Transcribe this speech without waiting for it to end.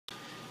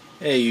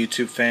Hey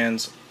YouTube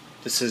fans,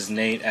 this is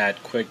Nate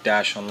at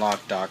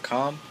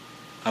quick-unlock.com.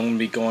 I'm going to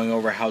be going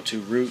over how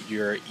to root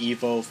your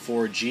Evo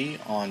 4G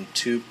on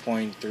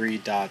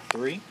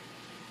 2.3.3.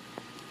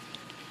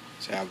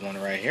 So I have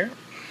one right here.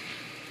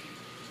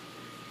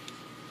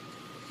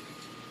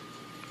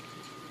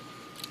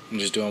 I'm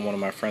just doing one of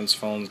my friend's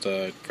phones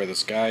for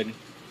this guide. I'm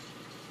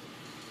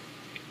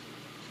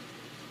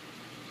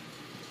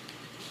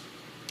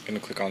going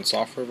to click on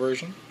software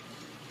version.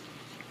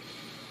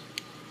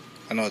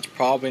 I know it's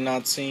probably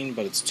not seen,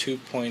 but it's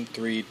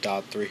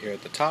 2.3.3 here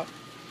at the top.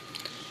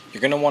 You're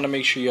going to want to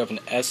make sure you have an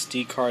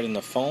SD card in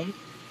the phone.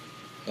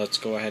 Let's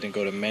go ahead and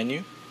go to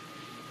Menu,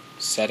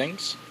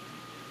 Settings.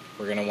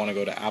 We're going to want to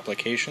go to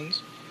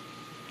Applications.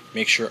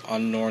 Make sure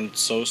Unknown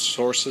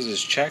Sources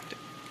is checked.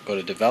 Go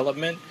to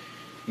Development.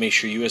 Make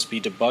sure USB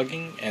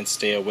Debugging and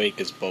Stay Awake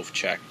is both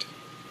checked.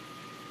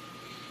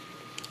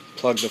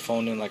 Plug the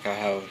phone in like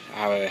how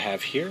I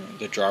have here.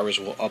 The drivers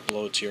will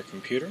upload to your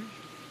computer.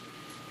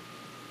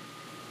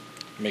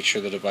 Make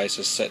sure the device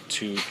is set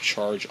to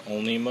charge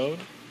only mode.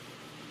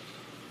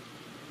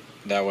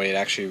 That way it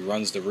actually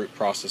runs the root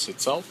process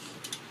itself.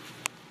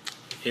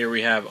 Here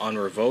we have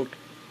unrevoded,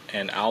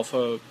 and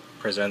Alpha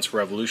presents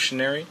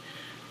revolutionary.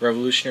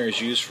 Revolutionary is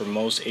used for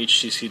most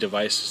HTC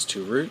devices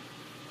to root.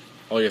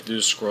 All you have to do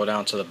is scroll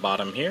down to the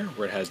bottom here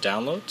where it has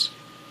downloads.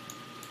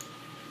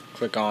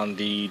 Click on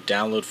the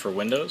download for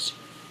Windows.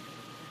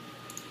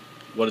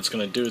 What it's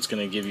going to do, it's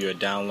going to give you a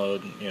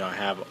download. I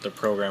have the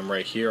program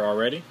right here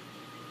already.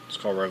 It's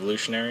called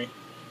Revolutionary.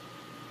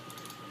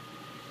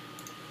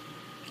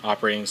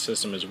 Operating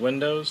system is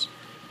Windows.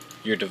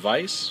 Your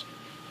device,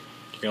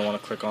 you're going to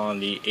want to click on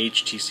the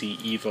HTC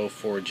Evo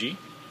 4G.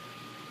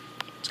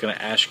 It's going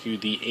to ask you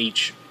the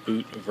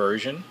HBoot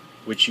version,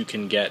 which you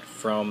can get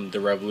from the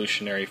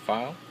Revolutionary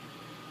file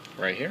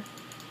right here.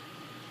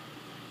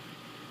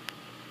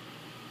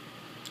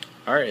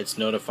 Alright, it's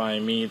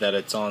notifying me that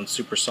it's on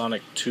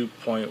Supersonic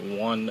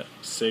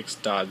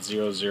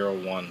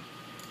 2.16.001.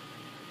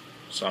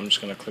 So I'm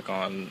just going to click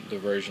on the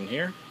version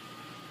here,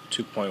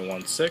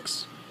 2.16.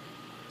 It's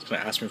going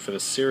to ask me for the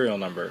serial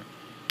number.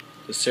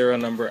 The serial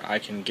number I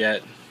can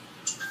get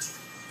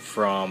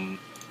from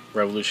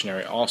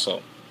Revolutionary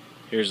also.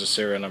 Here's the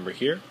serial number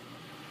here.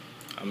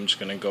 I'm just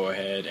going to go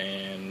ahead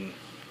and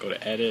go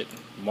to Edit,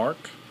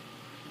 Mark.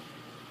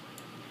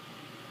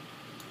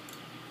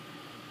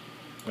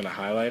 I'm going to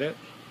highlight it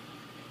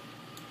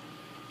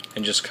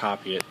and just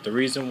copy it. The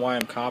reason why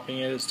I'm copying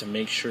it is to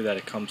make sure that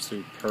it comes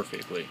through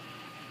perfectly.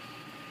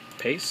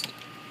 Paste,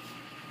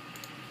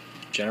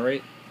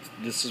 generate.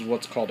 This is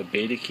what's called a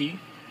beta key.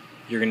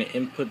 You're going to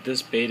input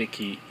this beta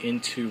key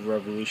into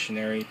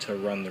Revolutionary to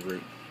run the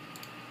root.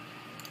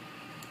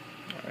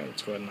 Alright,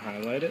 let's go ahead and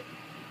highlight it.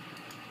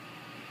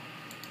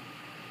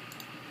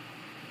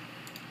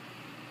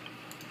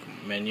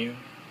 Menu,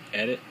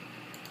 edit,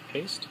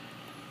 paste,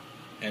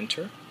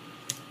 enter.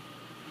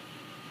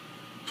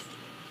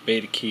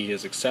 Beta key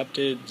is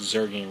accepted,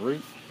 Zerging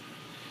root.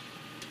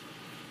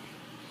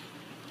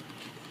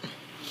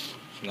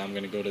 Now I'm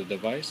going to go to the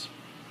device.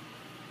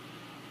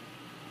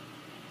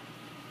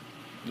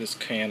 This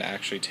can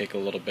actually take a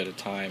little bit of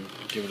time.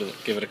 Give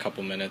it a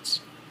couple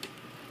minutes.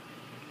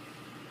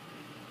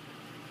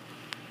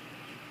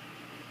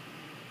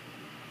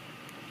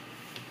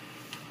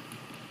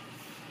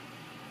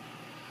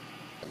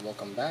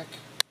 Welcome back.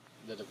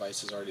 The device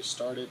has already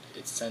started.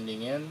 It's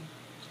sending in,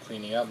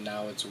 cleaning up.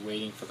 Now it's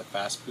waiting for the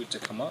fast boot to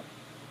come up.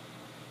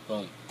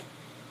 Boom.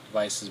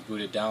 Device is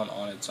booted down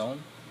on its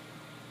own.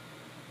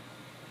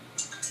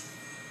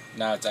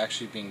 Now it's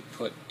actually being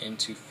put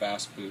into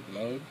fast boot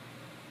mode.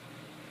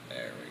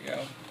 There we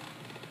go.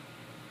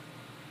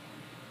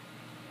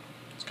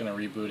 It's going to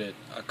reboot it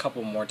a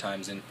couple more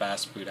times in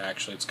fast boot.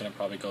 Actually, it's going to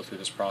probably go through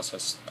this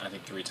process, I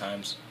think, 3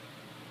 times.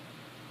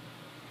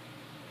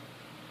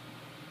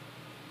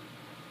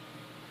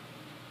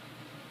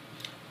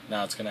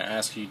 Now it's going to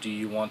ask you, do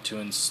you want to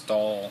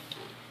install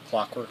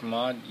Clockwork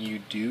Mod? You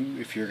do,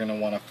 if you're going to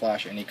want to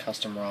flash any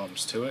custom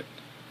ROMs to it.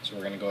 So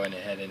we're going to go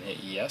ahead and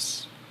hit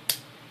yes.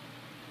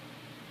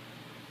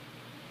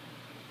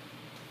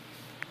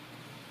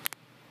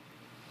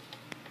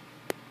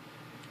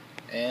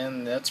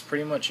 And that's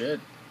pretty much it.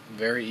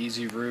 Very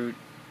easy root,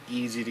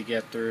 easy to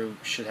get through,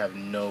 should have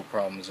no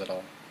problems at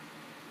all.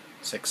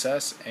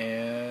 Success,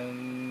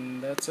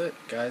 and that's it.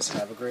 Guys,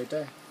 have a great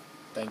day.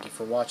 Thank you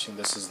for watching.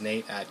 This is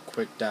Nate at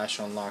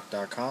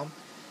quick-unlock.com.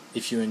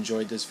 If you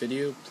enjoyed this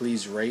video,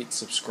 please rate,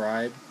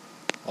 subscribe.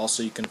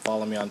 Also, you can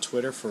follow me on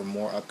Twitter for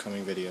more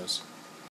upcoming videos.